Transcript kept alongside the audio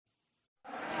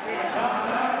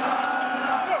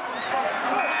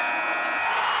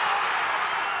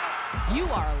You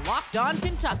are Locked On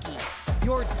Kentucky,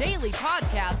 your daily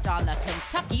podcast on the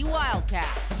Kentucky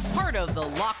Wildcats, part of the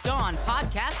Locked On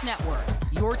Podcast Network,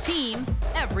 your team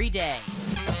every day.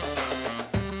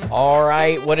 All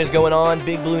right, what is going on,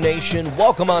 Big Blue Nation?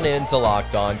 Welcome on in to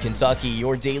Locked On Kentucky,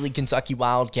 your daily Kentucky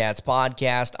Wildcats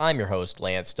podcast. I'm your host,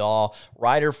 Lance Dahl,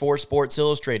 writer for Sports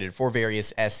Illustrated for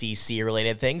various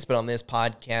SEC-related things, but on this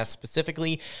podcast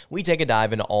specifically, we take a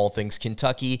dive into all things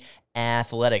Kentucky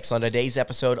athletics. On today's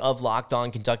episode of Locked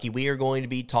On Kentucky, we are going to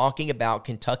be talking about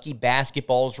Kentucky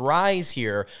basketball's rise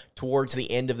here towards the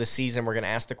end of the season. We're going to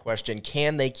ask the question,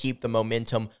 can they keep the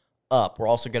momentum up? We're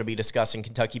also going to be discussing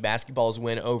Kentucky basketball's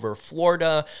win over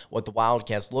Florida, what the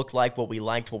Wildcats looked like, what we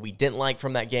liked, what we didn't like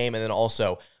from that game, and then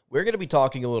also we're going to be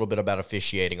talking a little bit about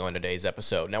officiating on today's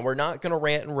episode. Now, we're not going to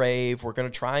rant and rave. We're going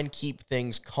to try and keep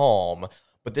things calm,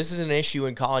 but this is an issue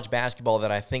in college basketball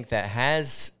that I think that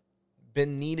has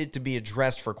been needed to be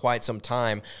addressed for quite some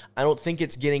time. I don't think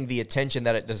it's getting the attention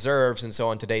that it deserves, and so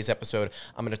on today's episode,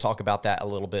 I'm going to talk about that a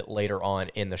little bit later on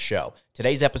in the show.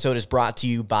 Today's episode is brought to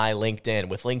you by LinkedIn.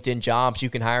 With LinkedIn Jobs, you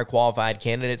can hire qualified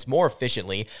candidates more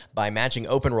efficiently by matching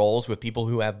open roles with people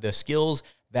who have the skills,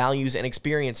 values, and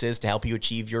experiences to help you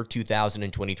achieve your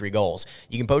 2023 goals.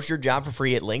 You can post your job for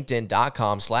free at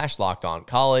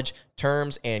linkedin.com/lockedoncollege.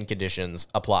 Terms and conditions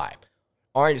apply.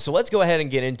 All right, so let's go ahead and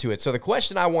get into it. So the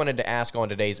question I wanted to ask on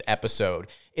today's episode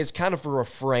is kind of a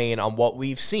refrain on what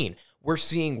we've seen. We're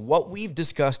seeing what we've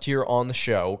discussed here on the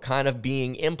show kind of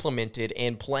being implemented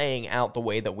and playing out the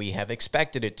way that we have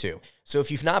expected it to. So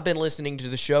if you've not been listening to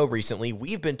the show recently,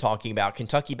 we've been talking about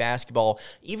Kentucky basketball,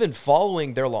 even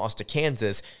following their loss to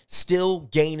Kansas, still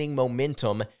gaining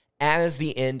momentum as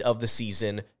the end of the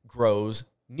season grows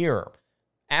nearer.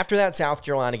 After that South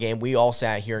Carolina game, we all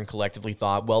sat here and collectively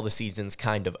thought, well, the season's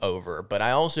kind of over. But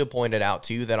I also pointed out,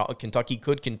 too, that Kentucky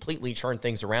could completely turn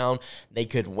things around. They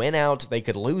could win out. They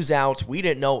could lose out. We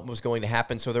didn't know what was going to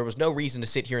happen, so there was no reason to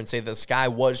sit here and say the sky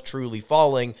was truly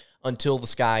falling until the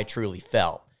sky truly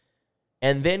fell.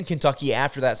 And then Kentucky,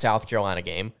 after that South Carolina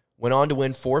game, went on to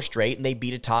win 4 straight, and they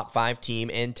beat a top 5 team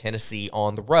in Tennessee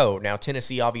on the road. Now,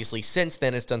 Tennessee, obviously, since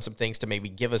then has done some things to maybe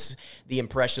give us the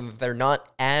impression that they're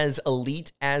not as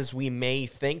elite as we may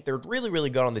think. They're really,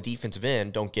 really good on the defensive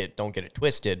end. Don't get it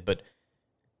twisted, but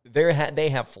they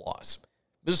have flaws.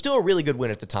 But it's still a really good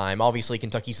win at the time. Obviously,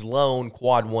 Kentucky's lone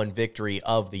quad 1 victory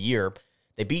of the year.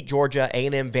 They beat Georgia,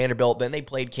 A&M, Vanderbilt. Then they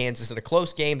played Kansas in a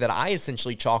close game that I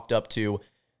essentially chalked up to,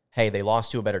 hey, they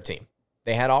lost to a better team.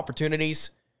 They had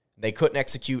opportunities. They couldn't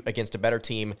execute against a better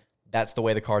team. That's the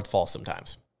way the cards fall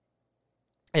sometimes.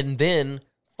 And then,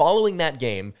 following that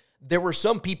game, there were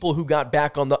some people who got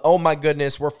back on the, oh my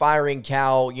goodness, we're firing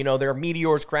Cal. You know, there are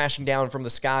meteors crashing down from the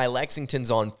sky.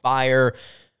 Lexington's on fire.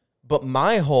 But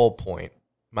my whole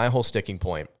sticking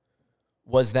point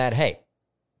was that, hey,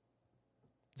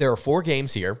 there are 4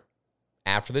 games here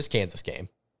after this Kansas game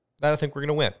that I think we're going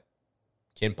to win.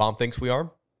 Ken Pom thinks we are.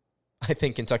 I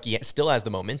think Kentucky still has the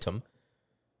momentum.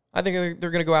 I think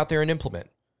they're going to go out there and implement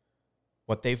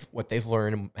what they've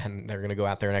learned, and they're going to go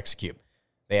out there and execute.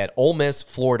 They had Ole Miss,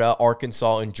 Florida,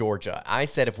 Arkansas, and Georgia. I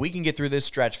said if we can get through this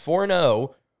stretch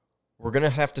 4-0, we're going to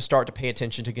have to start to pay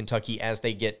attention to Kentucky as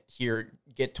they get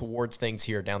towards things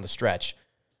here down the stretch.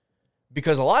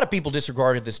 Because a lot of people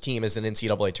disregarded this team as an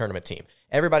NCAA tournament team.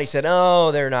 Everybody said,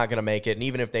 oh, they're not going to make it, and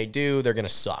even if they do, they're going to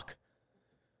suck.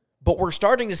 But we're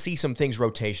starting to see some things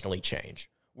rotationally change.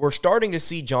 We're starting to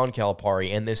see John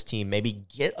Calipari and this team maybe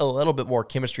get a little bit more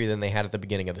chemistry than they had at the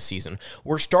beginning of the season.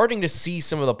 We're starting to see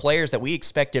some of the players that we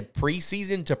expected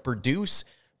preseason to produce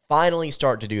finally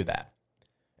start to do that.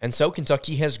 And so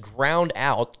Kentucky has ground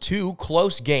out 2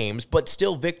 close games, but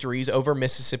still victories over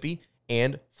Mississippi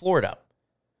and Florida.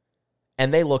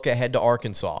 And they look ahead to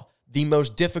Arkansas, the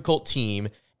most difficult team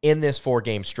in this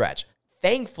 4-game stretch.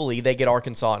 Thankfully, they get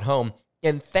Arkansas at home.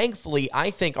 And thankfully,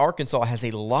 I think Arkansas has a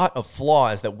lot of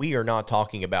flaws that we are not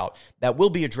talking about that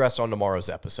will be addressed on tomorrow's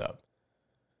episode.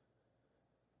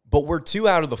 But we're 2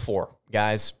 out of the 4,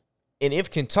 guys. And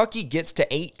if Kentucky gets to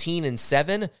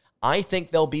 18-7, I think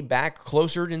they'll be back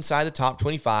closer inside the top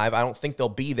 25. I don't think they'll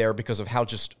be there because of how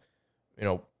just,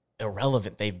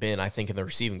 irrelevant they've been, I think, in the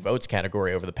receiving votes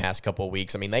category over the past couple of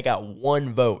weeks. I mean, they got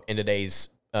 1 vote in today's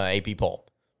AP poll.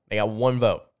 They got 1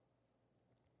 vote.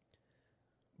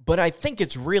 But I think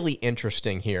it's really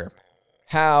interesting here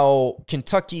how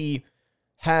Kentucky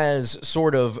has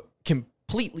sort of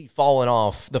completely fallen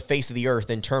off the face of the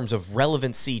earth in terms of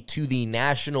relevancy to the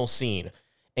national scene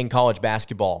in college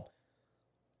basketball.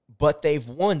 But they've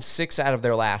won 6 out of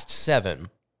their last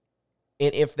 7.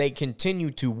 And if they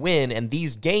continue to win, and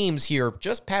these games here,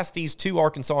 just past these 2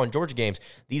 Arkansas and Georgia games,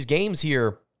 these games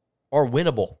here are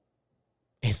winnable.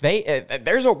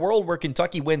 There's a world where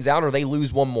Kentucky wins out or they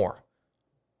lose one more.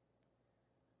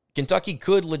 Kentucky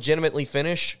could legitimately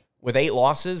finish with 8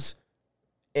 losses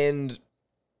and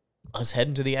us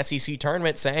heading to the SEC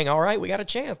tournament saying, all right, we got a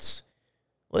chance.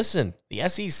 Listen, the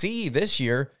SEC this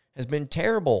year has been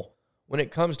terrible when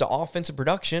it comes to offensive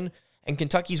production, and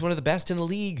Kentucky's one of the best in the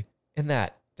league in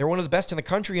that. They're one of the best in the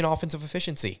country in offensive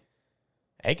efficiency.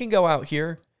 They can go out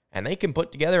here and they can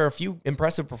put together a few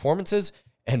impressive performances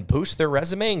and boost their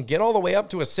resume and get all the way up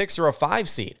to a 6 or a 5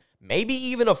 seed, maybe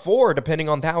even a 4, depending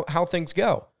on how things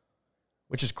go,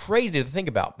 which is crazy to think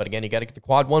about. But again, you got to get the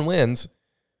quad 1 wins.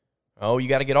 Oh, you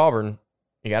got to get Auburn.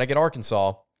 You got to get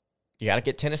Arkansas. You got to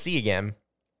get Tennessee again.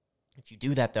 If you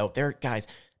do that, though, there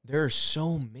are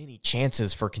so many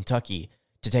chances for Kentucky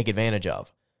to take advantage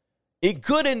of. It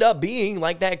could end up being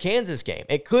like that Kansas game.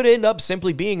 It could end up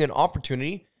simply being an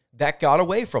opportunity that got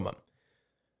away from them.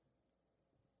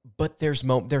 But there's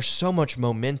so much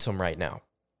momentum right now.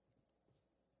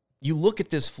 You look at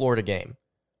this Florida game,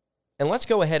 and let's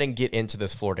go ahead and get into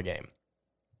this Florida game.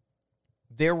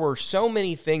 There were so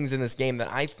many things in this game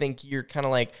that I think you're kind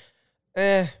of like,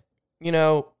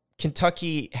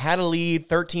 Kentucky had a lead,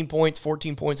 13 points,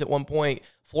 14 points at one point.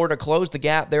 Florida closed the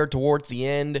gap there towards the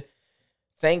end.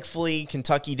 Thankfully,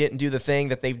 Kentucky didn't do the thing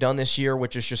that they've done this year,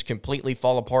 which is just completely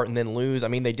fall apart and then lose. I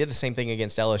mean, they did the same thing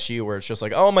against LSU where it's just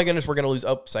like, oh my goodness, we're going to lose.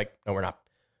 Oh, it's like, no, we're not.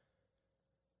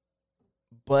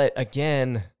 But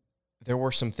again, there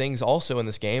were some things also in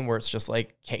this game where it's just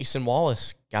like Cason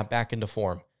Wallace got back into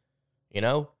form.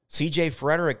 CJ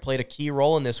Frederick played a key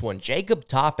role in this one. Jacob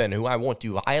Toppin, who I want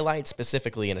to highlight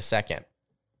specifically in a second.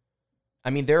 I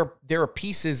mean, there are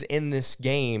pieces in this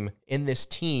game, in this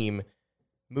team,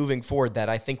 moving forward that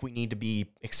I think we need to be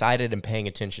excited and paying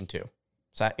attention to.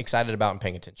 Excited about and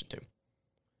paying attention to.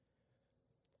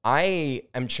 I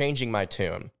am changing my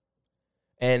tune.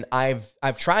 And I've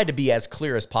tried to be as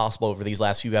clear as possible over these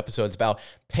last few episodes about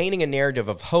painting a narrative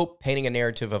of hope, painting a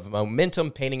narrative of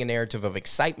momentum, painting a narrative of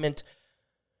excitement.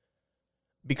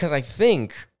 Because I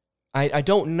think, I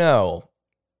don't know,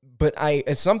 but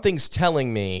something's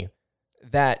telling me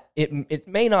that it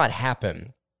may not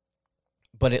happen,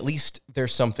 but at least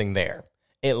there's something there.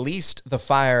 At least the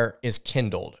fire is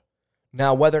kindled.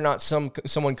 Now, whether or not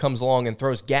someone comes along and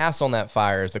throws gas on that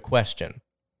fire is the question.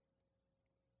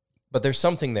 But there's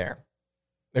something there.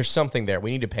 There's something there.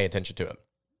 We need to pay attention to it.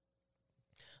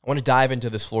 I want to dive into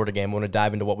this Florida game. I want to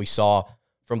dive into what we saw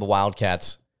from the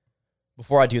Wildcats.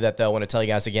 Before I do that, though, I want to tell you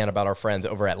guys again about our friends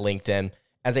over at LinkedIn.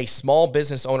 As a small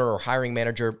business owner or hiring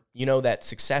manager, you know that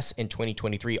success in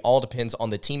 2023 all depends on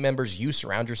the team members you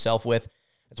surround yourself with.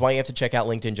 That's why you have to check out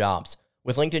LinkedIn Jobs.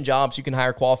 With LinkedIn Jobs, you can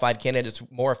hire qualified candidates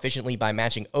more efficiently by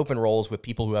matching open roles with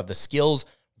people who have the skills,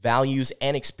 values,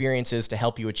 and experiences to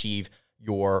help you achieve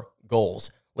your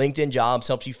goals. LinkedIn Jobs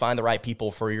helps you find the right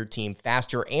people for your team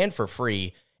faster and for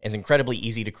free. It's incredibly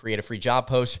easy to create a free job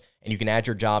post, and you can add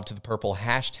your job to the purple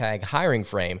hashtag hiring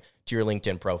frame to your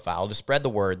LinkedIn profile to spread the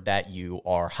word that you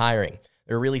are hiring.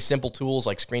 There are really simple tools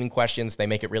like screening questions. They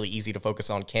make it really easy to focus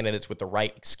on candidates with the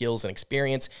right skills and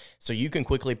experience so you can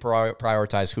quickly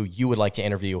prioritize who you would like to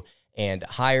interview and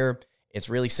hire. It's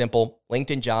really simple.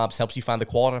 LinkedIn Jobs helps you find the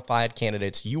qualified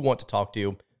candidates you want to talk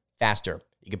to faster.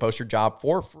 You can post your job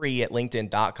for free at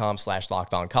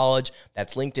linkedin.com/lockedoncollege.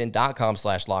 That's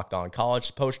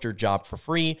linkedin.com/lockedoncollege. Post your job for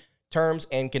free. Terms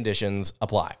and conditions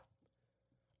apply.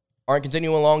 All right,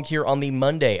 continuing along here on the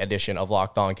Monday edition of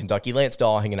Locked On Kentucky. Lance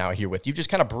Dahl hanging out here with you. Just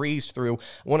kind of breeze through.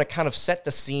 I want to kind of set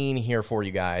the scene here for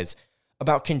you guys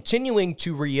about continuing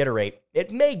to reiterate. It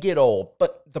may get old,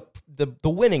 but the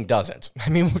winning doesn't.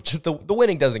 I mean, just the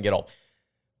winning doesn't get old.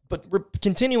 But we're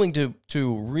continuing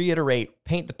to reiterate,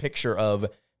 paint the picture of,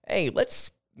 hey,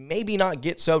 let's maybe not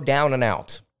get so down and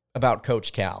out about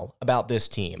Coach Cal, about this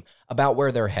team, about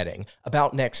where they're heading,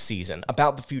 about next season,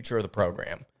 about the future of the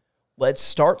program. Let's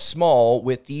start small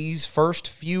with these first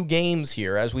few games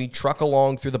here as we truck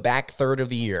along through the back third of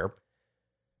the year.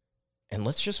 And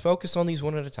let's just focus on these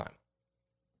one at a time.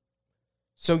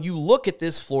 So you look at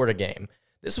this Florida game.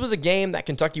 This was a game that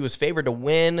Kentucky was favored to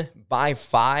win by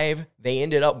 5. They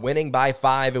ended up winning by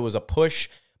 5. It was a push,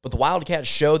 but the Wildcats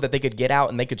showed that they could get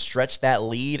out and they could stretch that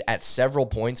lead at several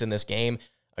points in this game.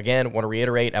 Again, want to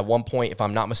reiterate, at one point, if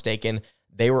I'm not mistaken,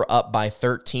 they were up by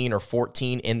 13 or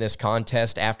 14 in this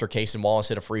contest after Cason Wallace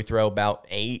hit a free throw, about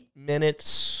 8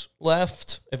 minutes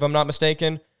left, if I'm not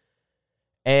mistaken.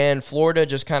 And Florida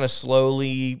just kind of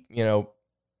slowly,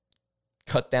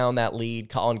 cut down that lead.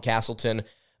 Colin Castleton,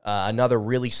 another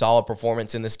really solid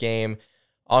performance in this game.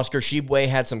 Oscar Tshiebwe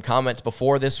had some comments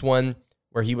before this one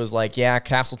where he was like, yeah,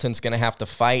 Castleton's going to have to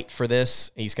fight for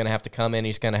this. He's going to have to come in.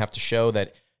 He's going to have to show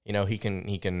that, he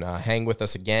can hang with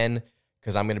us again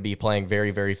because I'm going to be playing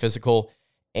very, very physical.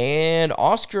 And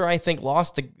Oscar, I think,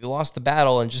 lost the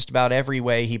battle in just about every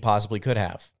way he possibly could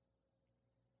have.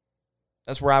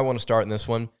 That's where I want to start in this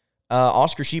one.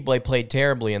 Oscar Tshiebwe played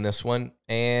terribly in this one,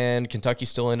 and Kentucky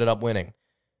still ended up winning.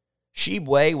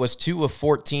 Tshiebwe was 2 of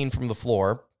 14 from the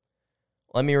floor.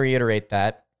 Let me reiterate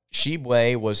that.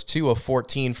 Tshiebwe was 2 of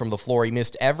 14 from the floor. He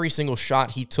missed every single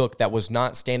shot he took that was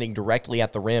not standing directly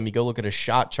at the rim. You go look at his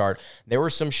shot chart. There were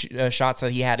some shots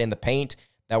that he had in the paint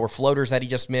that were floaters that he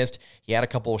just missed. He had a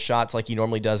couple of shots like he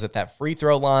normally does at that free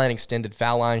throw line, extended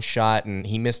foul line shot, and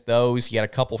he missed those. He had a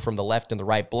couple from the left and the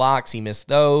right blocks. He missed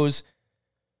those.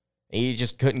 He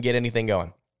just couldn't get anything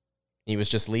going. He was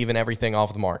just leaving everything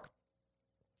off the mark.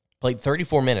 Played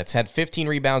 34 minutes, had 15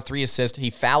 rebounds, 3 assists. He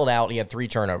fouled out. He had 3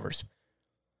 turnovers.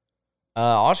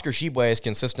 Oscar Tshiebwe has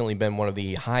consistently been one of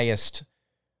the highest,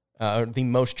 the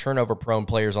most turnover-prone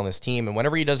players on this team. And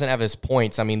whenever he doesn't have his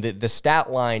points, I mean, the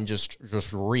stat line just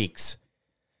reeks.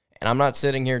 And I'm not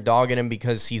sitting here dogging him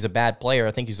because he's a bad player.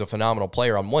 I think he's a phenomenal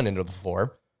player on one end of the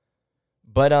floor.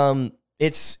 But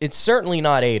it's certainly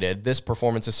not aided. This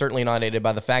performance is certainly not aided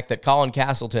by the fact that Colin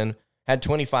Castleton had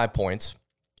 25 points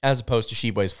as opposed to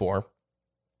Tshiebwe's 4.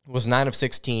 Was 9 of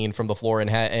 16 from the floor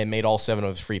and made all 7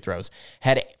 of his free throws.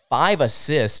 Had 5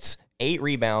 assists, 8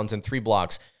 rebounds, and 3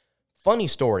 blocks. Funny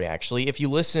story, actually. If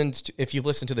you've listened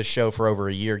to the show for over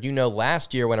a year, you know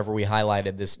last year whenever we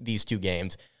highlighted these 2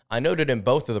 games, I noted in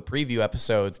both of the preview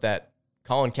episodes that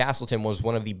Colin Castleton was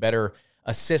one of the better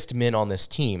assist men on this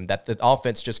team, that the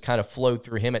offense just kind of flowed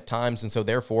through him at times, and so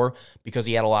therefore, because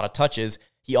he had a lot of touches,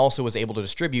 he also was able to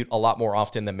distribute a lot more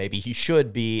often than maybe he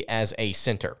should be as a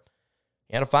center.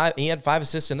 He had 5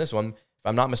 assists in this one. If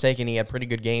I'm not mistaken, he had pretty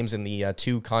good games in the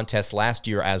 2 contests last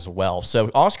year as well.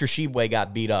 So Oscar Tshiebwe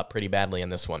got beat up pretty badly in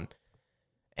this one.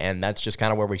 And that's just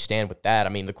kind of where we stand with that. I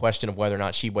mean, the question of whether or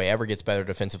not Tshiebwe ever gets better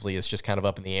defensively is just kind of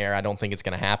up in the air. I don't think it's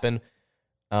going to happen.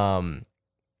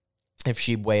 If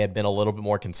Tshiebwe had been a little bit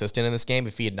more consistent in this game,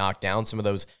 if he had knocked down some of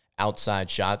those outside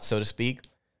shots, so to speak,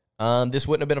 this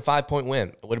wouldn't have been a 5-point win.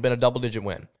 It would have been a double-digit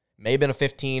win. May have been a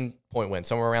 15-point win,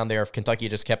 somewhere around there if Kentucky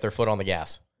just kept their foot on the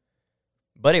gas.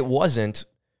 But it wasn't.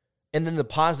 And then the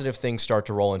positive things start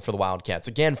to roll in for the Wildcats.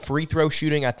 Again, free throw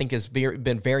shooting, I think, has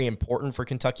been very important for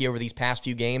Kentucky over these past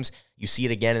few games. You see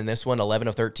it again in this one, 11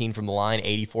 of 13 from the line,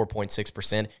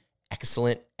 84.6%.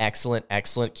 Excellent, excellent,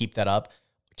 excellent. Keep that up.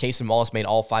 Cason Wallace made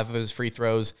all 5 of his free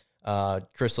throws.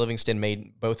 Chris Livingston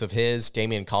made both of his.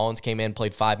 Damian Collins came in,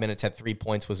 played 5 minutes, had 3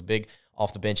 points, was big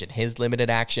off the bench in his limited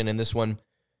action in this one.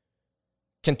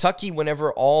 Kentucky,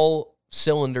 whenever all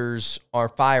cylinders are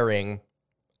firing,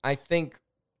 I think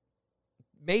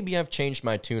maybe I've changed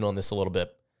my tune on this a little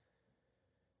bit.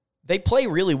 They play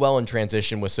really well in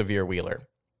transition with Sahvir Wheeler.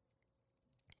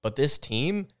 But this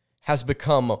team has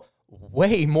become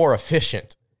way more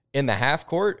efficient in the half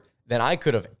court than I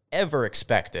could have ever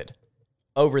expected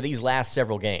over these last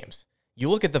several games. You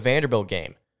look at the Vanderbilt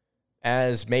game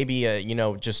as maybe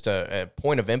just a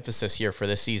point of emphasis here for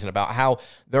this season about how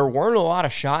there weren't a lot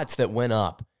of shots that went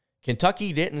up.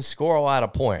 Kentucky didn't score a lot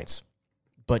of points,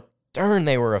 but darn,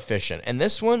 they were efficient. And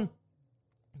this one,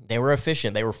 they were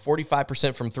efficient. They were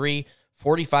 45% from 3,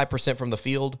 45% from the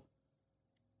field.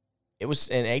 It was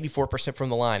an 84% from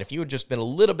the line. If you had just been a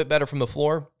little bit better from the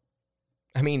floor,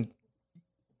 I mean,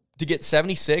 to get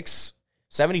 76,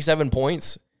 77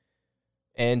 points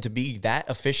and to be that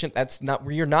efficient,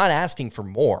 you're not asking for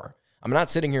more. I'm not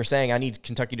sitting here saying I need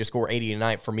Kentucky to score 80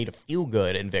 tonight for me to feel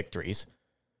good in victories.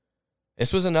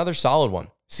 This was another solid one.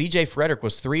 CJ Frederick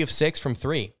was 3 of 6 from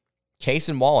 3.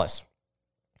 Cason Wallace,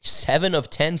 7 of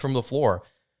 10 from the floor.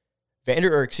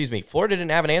 Florida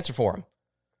didn't have an answer for him.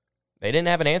 They didn't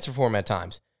have an answer for him at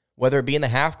times. Whether it be in the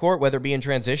half court, whether it be in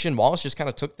transition, Wallace just kind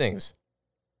of took things.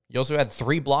 He also had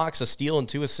 3 blocks, a steal, and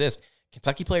 2 assists.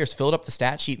 Kentucky players filled up the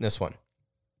stat sheet in this one.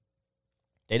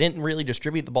 They didn't really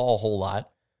distribute the ball a whole lot,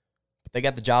 but they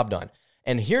got the job done.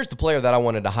 And here's the player that I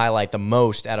wanted to highlight the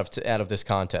most out of this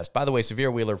contest. By the way,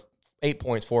 Sahvir Wheeler, 8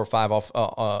 points, 4 or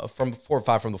 5 from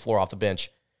the floor off the bench.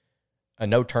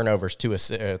 No turnovers,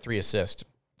 3 assists.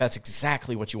 That's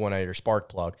exactly what you want out of your spark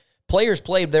plug. Players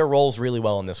played their roles really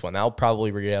well in this one. I'll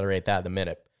probably reiterate that in a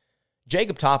minute.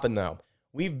 Jacob Toppin, though,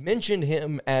 we've mentioned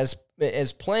him as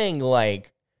playing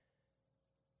like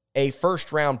a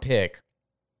first-round pick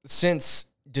since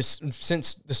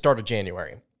the start of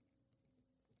January.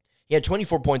 He had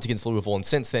 24 points against Louisville, and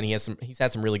since then he's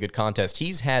had some really good contests.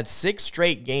 He's had 6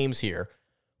 straight games here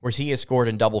where he has scored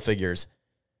in double figures.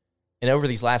 And over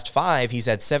these last 5, he's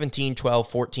had 17, 12,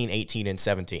 14, 18, and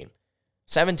 17.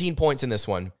 17 points in this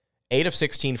one, 8 of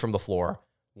 16 from the floor,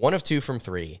 1 of 2 from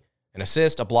 3, an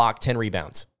assist, a block, 10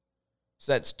 rebounds.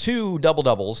 So that's 2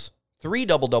 double-doubles, 3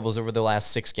 double-doubles over the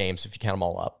last 6 games if you count them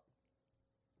all up.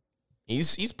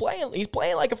 He's playing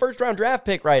like a first-round draft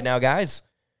pick right now, guys.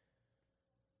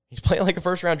 He's playing like a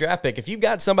first-round draft pick. If you've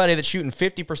got somebody that's shooting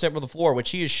 50% from the floor,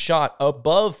 which he has shot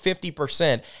above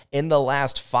 50% in the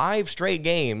last 5 straight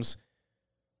games,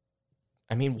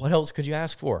 I mean, what else could you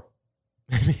ask for?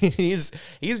 I mean, he's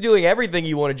doing everything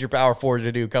you wanted your power forward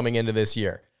to do coming into this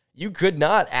year. You could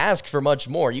not ask for much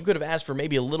more. You could have asked for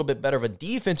maybe a little bit better of a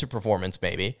defensive performance,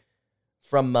 maybe,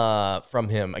 from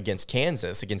him against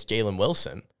Kansas, against Jalen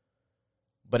Wilson.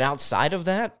 But outside of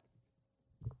that,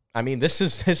 I mean, this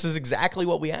is exactly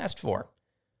what we asked for.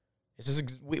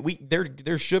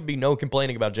 There should be no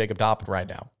complaining about Jacob Toppin right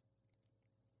now.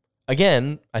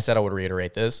 Again, I said I would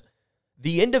reiterate this.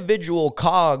 The individual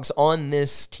cogs on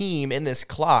this team, in this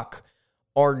clock,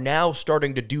 are now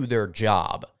starting to do their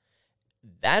job.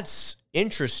 That's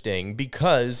interesting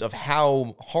because of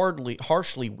how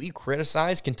harshly we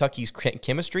criticized Kentucky's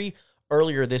chemistry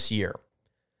earlier this year.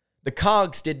 The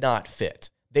cogs did not fit.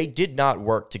 They did not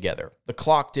work together. The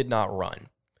clock did not run.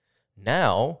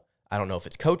 Now, I don't know if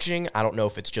it's coaching. I don't know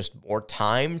if it's just more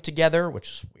time together, which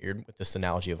is weird with this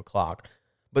analogy of a clock.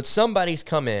 But somebody's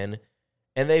come in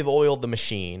and they've oiled the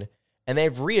machine and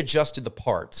they've readjusted the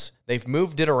parts. They've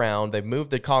moved it around. They've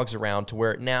moved the cogs around to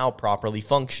where it now properly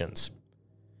functions.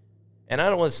 And I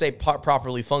don't want to say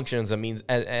properly functions. I mean,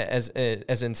 as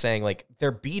in saying like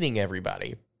they're beating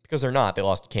everybody, because they're not. They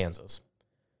lost to Kansas.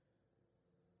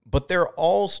 But they're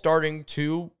all starting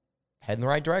to head in the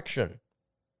right direction.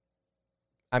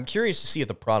 I'm curious to see if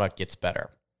the product gets better.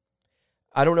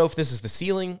 I don't know if this is the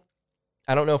ceiling.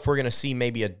 I don't know if we're going to see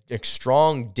maybe a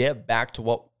strong dip back to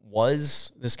what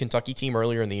was this Kentucky team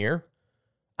earlier in the year.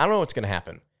 I don't know what's going to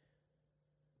happen.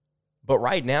 But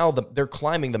right now, they're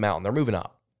climbing the mountain. They're moving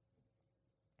up.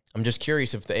 I'm just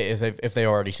curious if they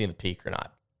already seen the peak or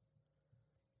not.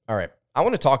 All right. I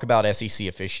want to talk about SEC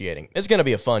officiating. It's going to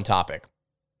be a fun topic.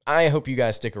 I hope you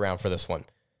guys stick around for this one.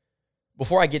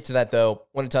 Before I get to that, though, I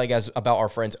want to tell you guys about our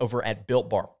friends over at Built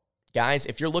Bar. Guys,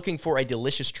 if you're looking for a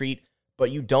delicious treat,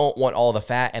 but you don't want all the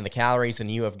fat and the calories, then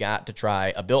you have got to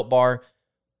try a Built Bar.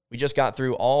 We just got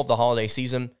through all of the holiday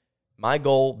season. My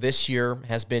goal this year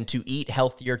has been to eat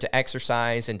healthier, to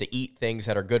exercise, and to eat things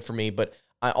that are good for me, but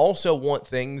I also want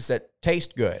things that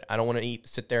taste good. I don't want to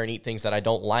sit there and eat things that I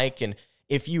don't like, and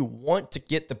if you want to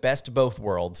get the best of both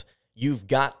worlds, you've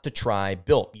got to try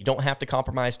Built. You don't have to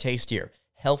compromise taste here.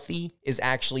 Healthy is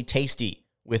actually tasty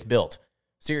with Built.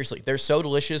 Seriously, they're so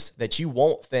delicious that you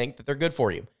won't think that they're good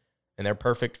for you. And they're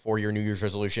perfect for your New Year's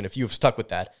resolution if you've stuck with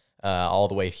that all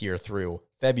the way here through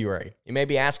February. You may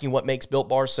be asking what makes Built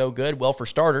Bars so good. Well, for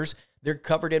starters, they're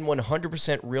covered in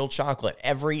 100% real chocolate,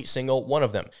 every single one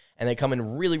of them. And they come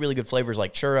in really, really good flavors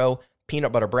like churro,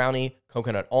 peanut butter brownie,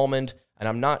 coconut almond. And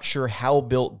I'm not sure how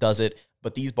Built does it,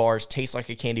 but these bars taste like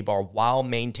a candy bar while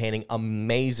maintaining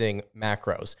amazing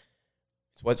macros.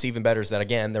 So what's even better is that,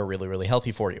 again, they're really, really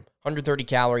healthy for you. 130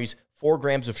 calories, 4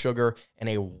 grams of sugar, and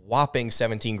a whopping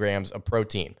 17 grams of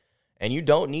protein. And you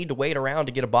don't need to wait around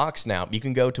to get a box now. You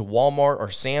can go to Walmart or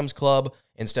Sam's Club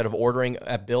instead of ordering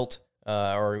at Built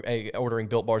ordering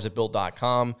Built Bars at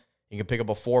Built.com. You can pick up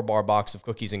a 4-bar box of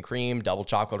cookies and cream, double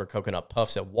chocolate or coconut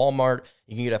puffs at Walmart.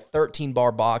 You can get a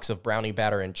 13-bar box of brownie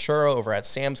batter and churro over at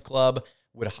Sam's Club.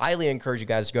 Would highly encourage you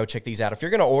guys to go check these out. If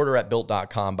you're going to order at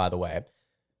Built.com, by the way,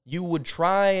 you would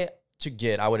try to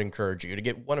get, I would encourage you to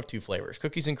get one of 2 flavors,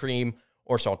 cookies and cream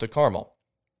or salted caramel.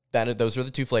 Those are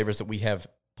the 2 flavors that we have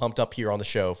pumped up here on the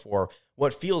show for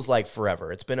what feels like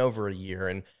forever. It's been over a year.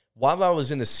 And while I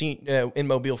was in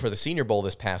Mobile for the Senior Bowl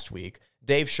this past week,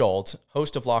 Dave Schultz,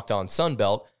 host of Locked On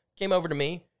Sunbelt, came over to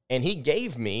me and he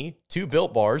gave me 2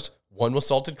 Built Bars. One was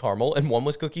salted caramel and one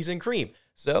was cookies and cream.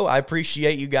 So I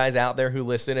appreciate you guys out there who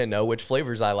listen and know which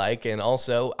flavors I like. And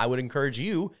also, I would encourage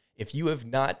you, if you have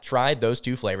not tried those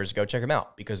 2 flavors, go check them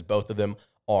out because both of them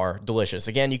are delicious.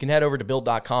 Again, you can head over to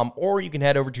Built.com or you can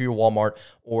head over to your Walmart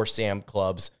or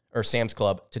Sam's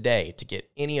Club today to get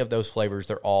any of those flavors.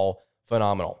 They're all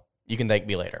phenomenal. You can thank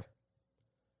me later.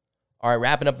 All right,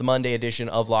 wrapping up the Monday edition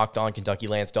of Locked On Kentucky.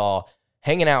 Lance Dahl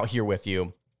hanging out here with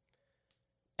you.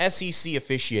 SEC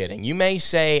officiating. You may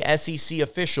say SEC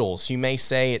officials. You may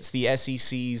say it's the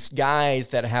SEC's guys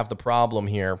that have the problem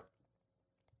here.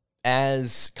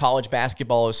 As college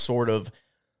basketball is sort of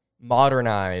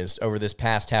modernized over this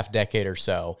past half decade or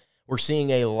so, we're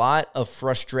seeing a lot of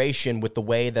frustration with the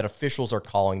way that officials are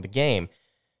calling the game,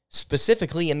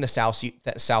 specifically in the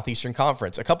Southeastern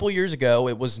Conference. A couple of years ago,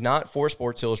 it was not for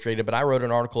Sports Illustrated, but I wrote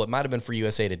an article, it might have been for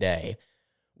USA Today,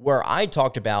 where I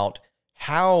talked about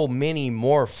how many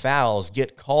more fouls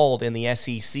get called in the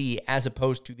SEC as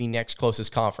opposed to the next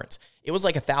closest conference. It was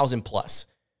like 1,000 plus.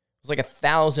 It was like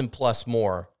 1,000 plus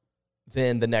more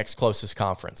than the next closest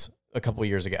conference a couple of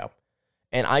years ago.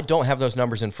 And I don't have those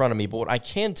numbers in front of me, but what I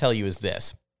can tell you is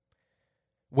this.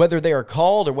 Whether they are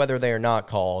called or whether they are not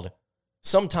called,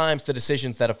 sometimes the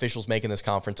decisions that officials make in this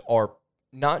conference are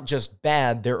not just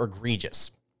bad, they're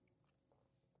egregious.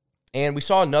 And we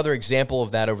saw another example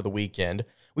of that over the weekend.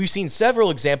 We've seen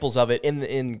several examples of it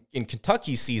in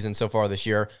Kentucky's season so far this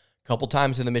year, a couple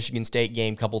times in the Michigan State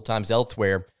game, a couple times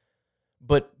elsewhere.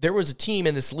 But there was a team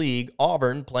in this league,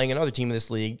 Auburn, playing another team in this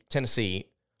league, Tennessee.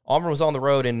 Auburn was on the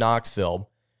road in Knoxville.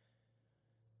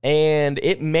 And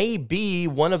it may be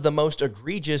one of the most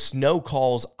egregious no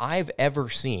calls I've ever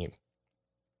seen.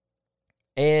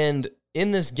 And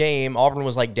in this game, Auburn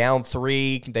was like down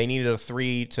 3. They needed a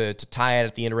 3 to tie it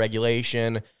at the end of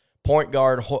regulation. Point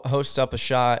guard hoists up a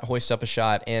shot,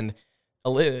 and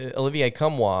Olivier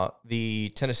Nkamhoua,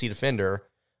 the Tennessee defender,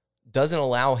 doesn't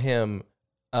allow him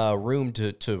room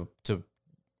to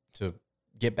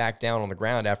get back down on the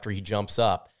ground after he jumps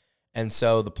up. And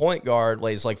so the point guard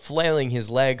is like flailing his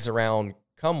legs around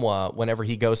Nkamhoua whenever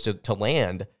he goes to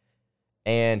land,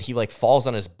 and he like falls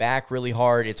on his back really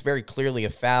hard. It's very clearly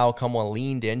a foul. Nkamhoua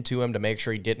leaned into him to make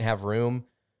sure he didn't have room.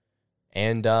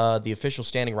 And the official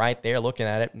standing right there looking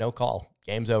at it, no call.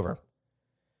 Game's over.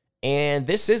 And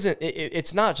this isn't,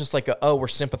 it's not just like we're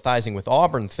sympathizing with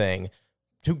Auburn thing.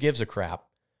 Who gives a crap?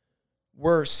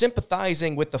 We're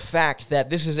sympathizing with the fact that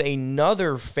this is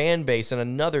another fan base and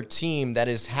another team that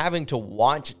is having to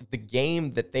watch the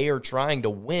game that they are trying to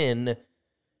win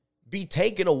be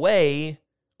taken away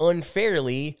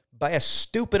unfairly by a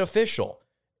stupid official.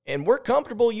 And we're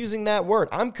comfortable using that word.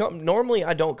 Normally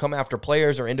I don't come after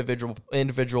players or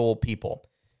individual people.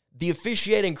 The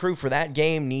officiating crew for that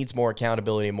game needs more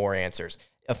accountability and more answers.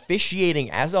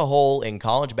 Officiating as a whole in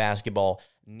college basketball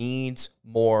needs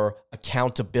more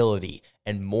accountability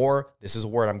and more, this is a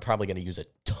word I'm probably going to use a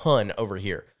ton over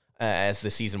here as the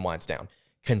season winds down,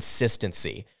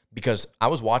 consistency. Because I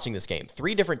was watching this game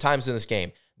 3 different times in this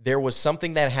game. There was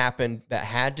something that happened that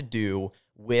had to do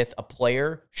with a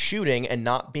player shooting and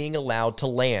not being allowed to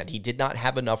land. He did not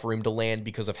have enough room to land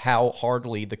because of how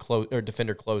hardly the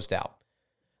defender closed out.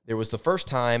 There was the first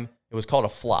time, it was called a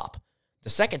flop. The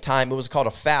second time, it was called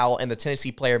a foul, and the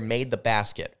Tennessee player made the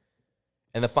basket.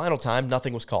 And the final time,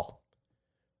 nothing was called.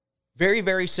 Very,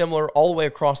 very similar all the way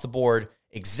across the board.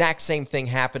 Exact same thing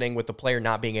happening with the player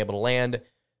not being able to land,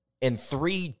 and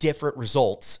 3 different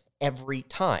results every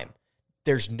time.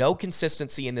 There's no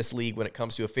consistency in this league when it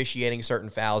comes to officiating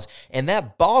certain fouls, and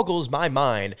that boggles my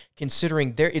mind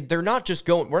considering we're not just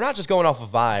going off of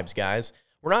vibes, guys.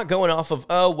 We're not going off of,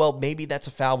 oh, well, maybe that's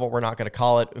a foul, but we're not going to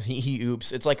call it. He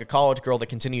oops. It's like a college girl that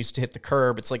continues to hit the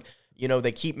curb. It's like,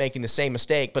 they keep making the same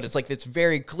mistake, but it's like it's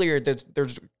very clear that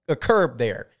there's a curb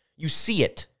there. You see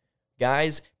it,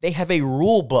 guys. They have a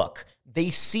rule book. They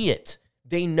see it.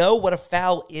 They know what a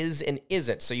foul is and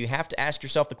isn't. So you have to ask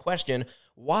yourself the question,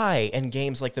 why in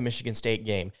games like the Michigan State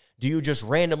game do you just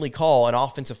randomly call an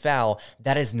offensive foul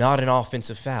that is not an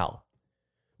offensive foul?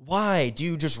 Why do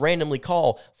you just randomly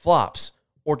call flops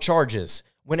or charges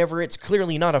whenever it's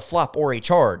clearly not a flop or a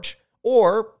charge?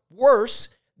 Or worse,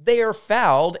 they are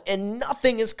fouled and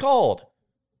nothing is called.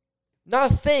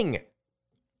 Not a thing.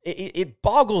 It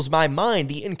boggles my mind,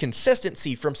 the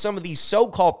inconsistency from some of these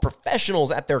so-called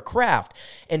professionals at their craft.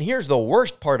 And here's the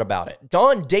worst part about it.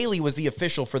 Don Daly was the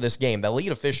official for this game, the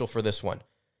lead official for this one.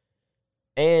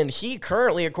 And he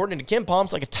currently, according to KenPom,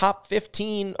 is like a top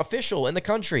 15 official in the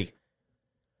country.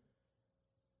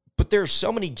 But there's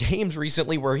so many games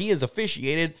recently where he has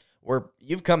officiated where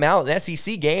you've come out in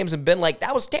SEC games and been like,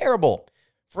 that was terrible.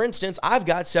 For instance, I've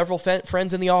got several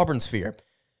friends in the Auburn sphere.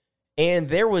 And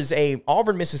there was a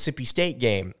Auburn-Mississippi State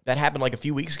game that happened like a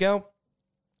few weeks ago.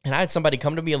 And I had somebody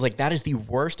come to me and was like, that is the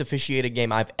worst officiated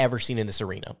game I've ever seen in this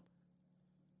arena.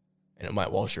 And I'm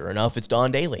like, well, sure enough, it's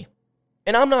Don Daly.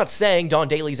 And I'm not saying Don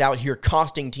Daly's out here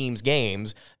costing teams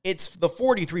games. It's the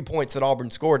 43 points that Auburn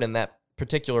scored in that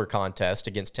particular contest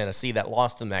against Tennessee that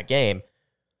lost them that game.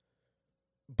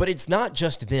 But it's not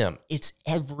just them. It's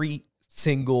every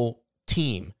single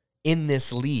team in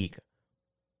this league.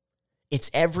 It's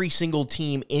every single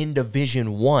team in Division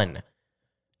I.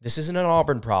 This isn't an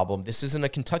Auburn problem. This isn't a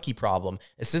Kentucky problem.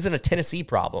 This isn't a Tennessee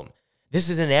problem. This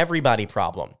is an everybody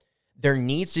problem. There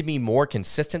needs to be more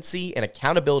consistency and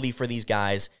accountability for these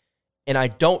guys, and I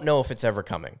don't know if it's ever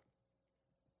coming.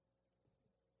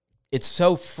 It's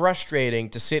so frustrating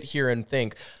to sit here and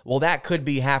think, well, that could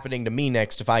be happening to me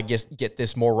next if I get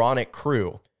this moronic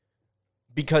crew,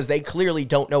 because they clearly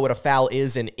don't know what a foul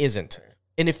is and isn't.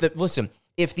 And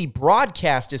if the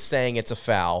broadcast is saying it's a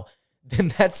foul,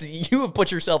 then you have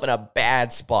put yourself in a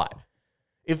bad spot.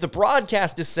 If the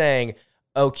broadcast is saying,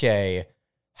 okay,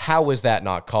 how is that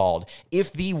not called?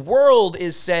 If the world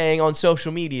is saying on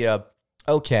social media,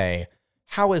 okay,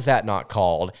 how is that not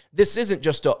called? This isn't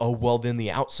just well, then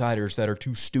the outsiders that are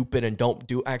too stupid and don't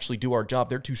actually do our job,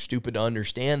 they're too stupid to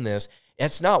understand this.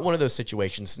 It's not one of those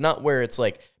situations. It's not where it's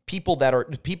like people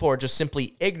are just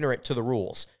simply ignorant to the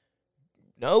rules.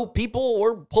 No, people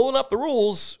were pulling up the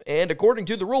rules, and according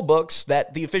to the rule books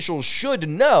that the officials should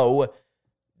know,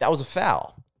 that was a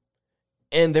foul.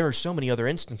 And there are so many other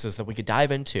instances that we could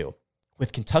dive into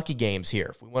with Kentucky games here,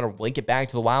 if we want to link it back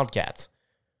to the Wildcats,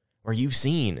 where you've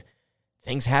seen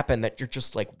things happen that you're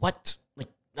just like, what? Like,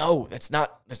 no, that's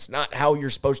not how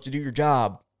you're supposed to do your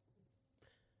job.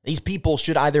 These people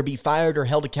should either be fired or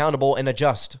held accountable and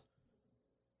adjust.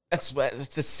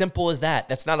 It's as simple as that.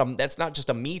 That's not just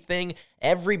a me thing.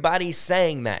 Everybody's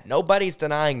saying that. Nobody's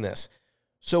denying this.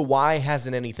 So why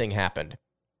hasn't anything happened?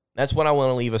 That's what I want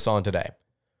to leave us on today.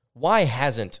 Why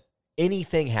hasn't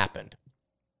anything happened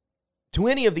to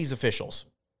any of these officials?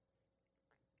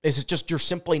 Is it just you're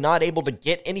simply not able to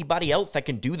get anybody else that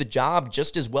can do the job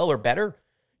just as well or better?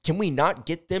 Can we not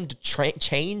get them to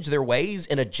change their ways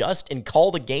and adjust and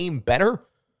call the game better?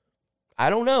 I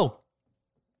don't know.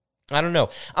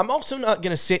 I'm also not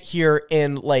going to sit here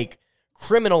and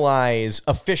criminalize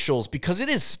officials because it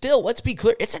is still, let's be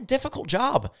clear, it's a difficult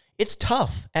job. It's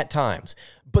tough at times.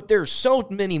 But there's so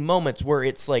many moments where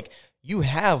it's like you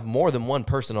have more than one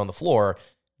person on the floor.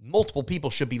 Multiple people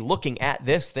should be looking at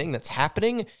this thing that's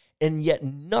happening, and yet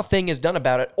nothing is done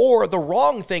about it, or the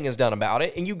wrong thing is done about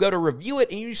it, and you go to review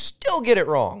it, and you still get it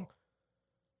wrong.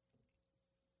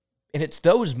 And it's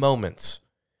those moments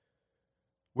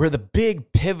where the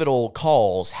big pivotal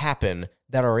calls happen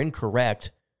that are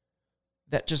incorrect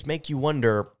that just make you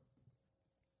wonder,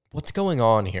 what's going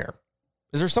on here?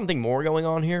 Is there something more going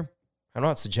on here? I'm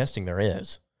not suggesting there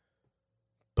is.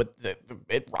 But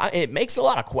it makes a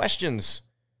lot of questions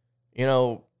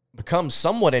become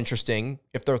somewhat interesting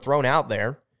if they're thrown out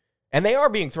there. And they are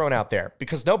being thrown out there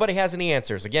because nobody has any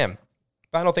answers. Again,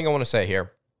 final thing I want to say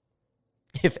here.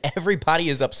 If everybody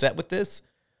is upset with this,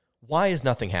 why is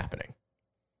nothing happening?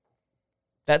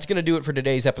 That's going to do it for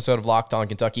today's episode of Locked On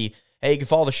Kentucky. Hey, you can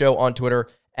follow the show on Twitter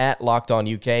at LockedOnUK.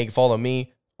 You can follow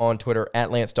me on Twitter at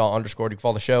LanceDahl_. You can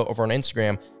follow the show over on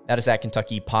Instagram. That is at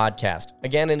Kentucky Podcast.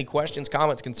 Again, any questions,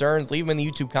 comments, concerns, leave them in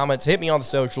the YouTube comments. Hit me on the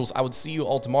socials. I would see you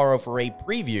all tomorrow for a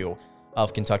preview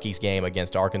of Kentucky's game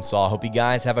against Arkansas. Hope you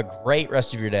guys have a great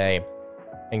rest of your day,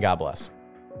 and God bless.